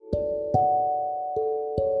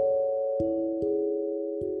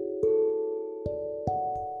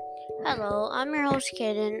Hello, I'm your host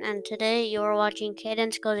Kaden, and today you are watching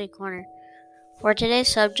Kaden's Cozy Corner. For today's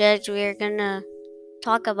subject, we are gonna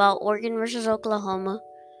talk about Oregon versus Oklahoma,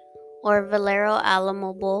 or Valero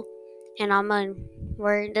Alamo Bowl, and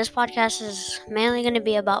where this podcast is mainly gonna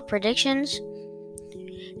be about predictions,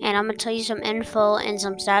 and I'm gonna tell you some info and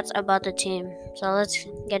some stats about the team. So let's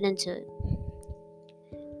get into it.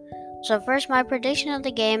 So first, my prediction of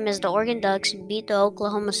the game is the Oregon Ducks beat the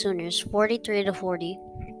Oklahoma Sooners 43-40.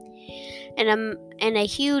 In a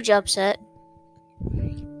huge upset.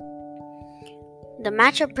 The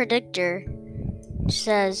matchup predictor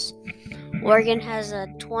says Oregon has a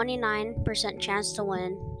 29% chance to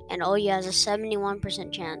win, and OU has a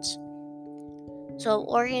 71% chance. So if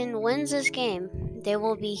Oregon wins this game, they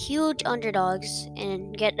will be huge underdogs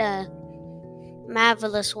and get a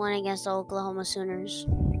marvelous win against the Oklahoma Sooners.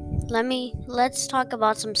 Let's talk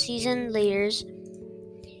about some season leaders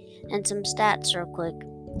and some stats real quick.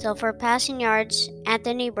 So for passing yards,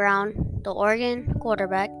 Anthony Brown, the Oregon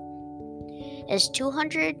quarterback, is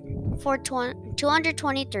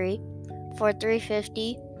 223 for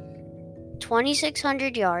 350,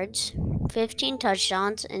 2,600 yards, 15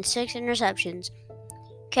 touchdowns, and 6 interceptions.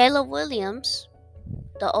 Caleb Williams,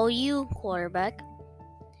 the OU quarterback,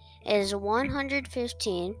 is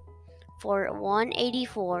 115 for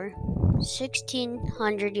 184,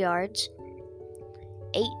 1,600 yards,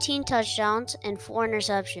 18 touchdowns, and 4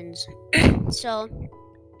 interceptions. So,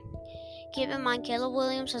 keep in mind, Caleb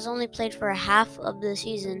Williams has only played for half of the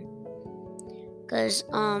season. Because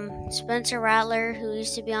Spencer Rattler, who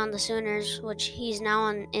used to be on the Sooners, which he's now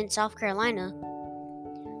in South Carolina,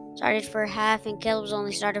 started for half, and Caleb's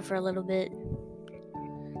only started for a little bit.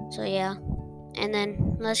 So yeah. And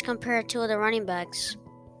then let's compare two of the running backs.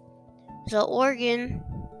 So Oregon's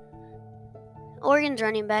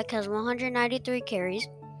running back has 193 carries,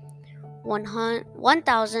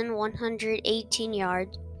 1,118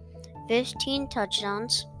 yards, 15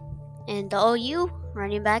 touchdowns, and the OU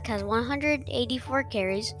running back has 184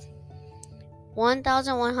 carries,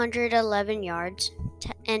 1,111 yards,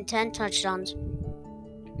 and 10 touchdowns.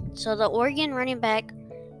 So the Oregon running back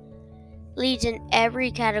leads in every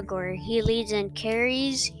category. He leads in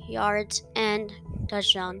carries, yards, and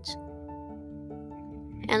touchdowns.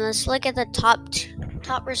 And let's look at the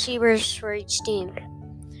top receivers for each team.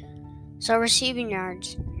 So receiving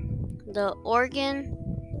yards. The Oregon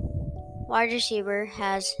wide receiver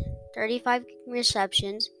has 35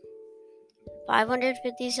 receptions,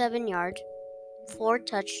 557 yards, 4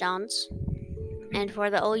 touchdowns. And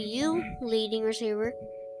for the OU leading receiver,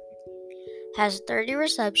 has 30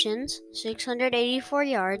 receptions, 684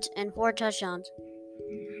 yards, and 4 touchdowns.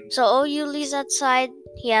 So OU leads that side.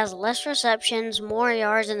 He has less receptions, more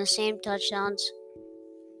yards, and the same touchdowns.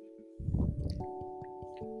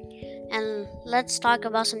 And let's talk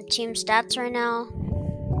about some team stats right now.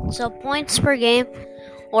 So points per game,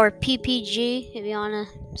 or PPG, if you want to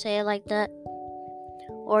say it like that.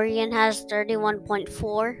 Oregon has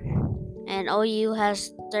 31.4, and OU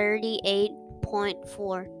has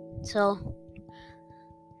 38.4. So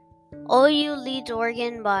OU leads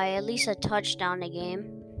Oregon by at least a touchdown a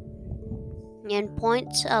game. In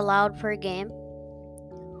points allowed per game,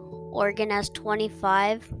 Oregon has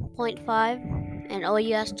 25.5 and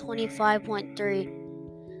OU has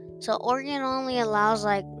 25.3. So Oregon only allows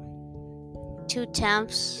like 2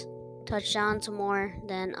 touchdowns more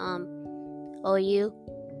than OU.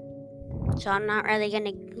 So I'm not really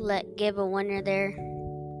gonna give a winner there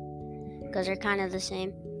because they're kind of the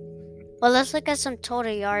same. But let's look at some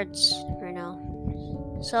total yards right now.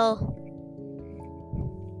 So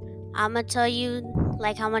I'm gonna tell you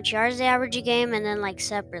like how much yards they average a game, and then like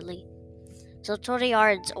separately. So total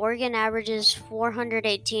yards, Oregon averages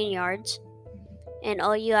 418 yards, and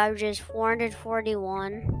OU averages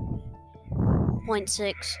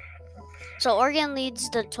 441.6. So Oregon leads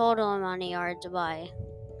the total amount of yards by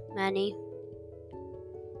many.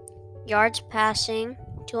 Yards passing,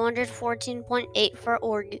 214.8 for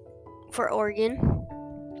Oregon,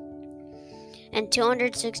 and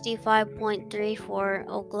 265.3 for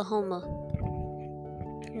Oklahoma.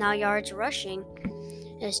 Now yards rushing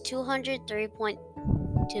is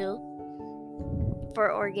 203.2 for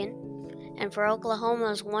Oregon, and for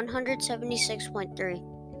Oklahoma is 176.3.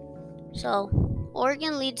 So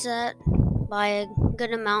Oregon leads that by a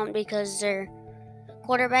good amount because their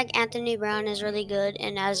quarterback Anthony Brown is really good,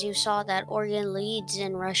 and as you saw, that Oregon leads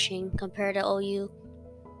in rushing compared to OU.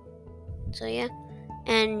 So yeah.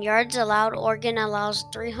 And yards allowed, Oregon allows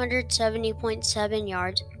 370.7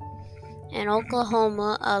 yards, and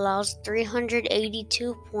Oklahoma allows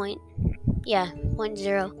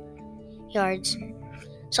 382.0 yards.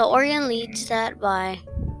 So Oregon leads that by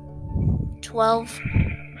 12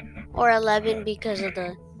 or 11 because of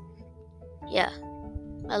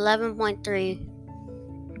 11.3.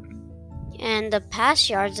 And the pass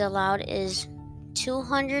yards allowed is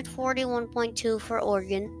 241.2 for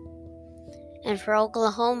Oregon, and for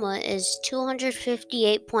Oklahoma is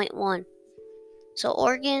 258.1. So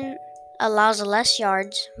Oregon allows less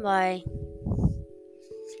yards by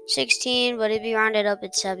 16, but it'd be rounded up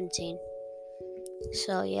at 17.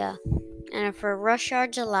 So yeah. And for rush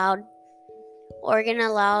yards allowed, Oregon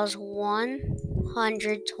allows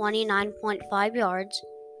 129.5 yards,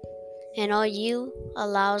 and OU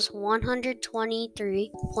allows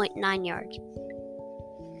 123.9 yards.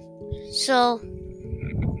 So,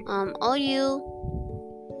 OU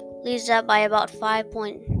leads that by about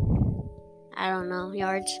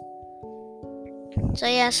yards. So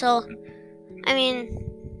yeah, I mean,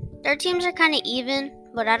 their teams are kind of even,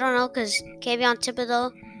 but I don't know, because Kayvon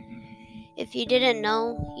Thibodeau, if you didn't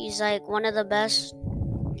know, he's like one of the best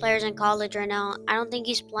players in college right now. I don't think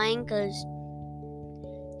he's playing because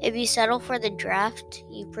if you settle for the draft,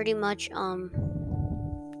 you pretty much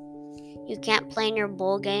you can't play in your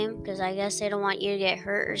bowl game because I guess they don't want you to get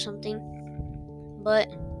hurt or something. But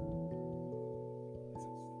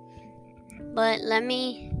let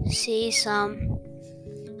me see some.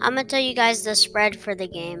 I'm gonna tell you guys the spread for the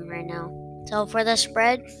game right now. So for the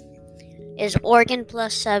spread is Oregon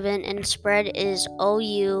 +7 and spread is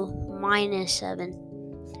OU -7.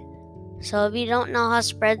 So if you don't know how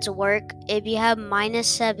spreads work, if you have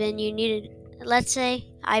 -7, you need to, let's say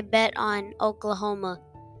I bet on Oklahoma,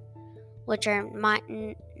 which are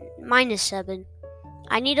 -7.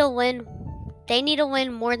 I need to win. They need to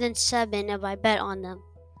win more than 7 if I bet on them.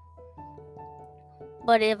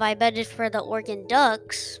 But if I betted for the Oregon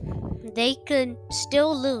Ducks, they could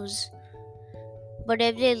still lose. But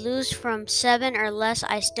if they lose from 7 or less,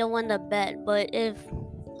 I still win the bet. But if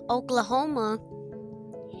Oklahoma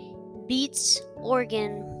beats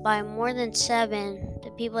Oregon by more than 7,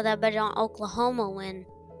 the people that bet on Oklahoma win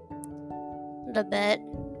the bet.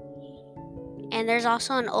 And there's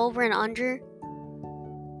also an over and under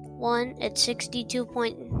one. It's 5.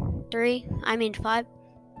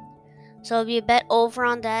 So if you bet over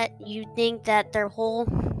on that, you think that the whole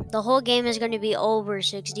game is going to be over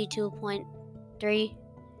 62.3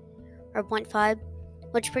 or 0.5,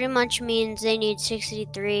 which pretty much means they need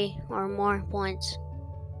 63 or more points.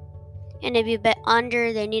 And if you bet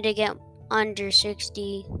under, they need to get under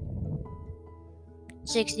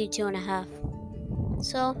 62.5.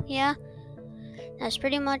 So yeah, that's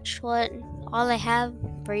pretty much what all I have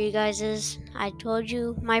for you guys is I told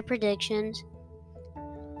you my predictions.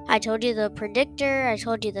 I told you the predictor, I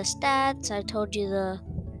told you the stats, I told you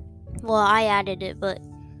I added it, but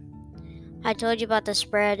I told you about the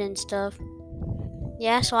spread and stuff.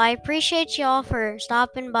 Yeah, so I appreciate y'all for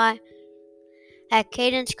stopping by at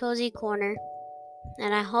Caden's Cozy Corner,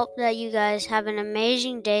 and I hope that you guys have an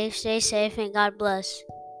amazing day. Stay safe and God bless.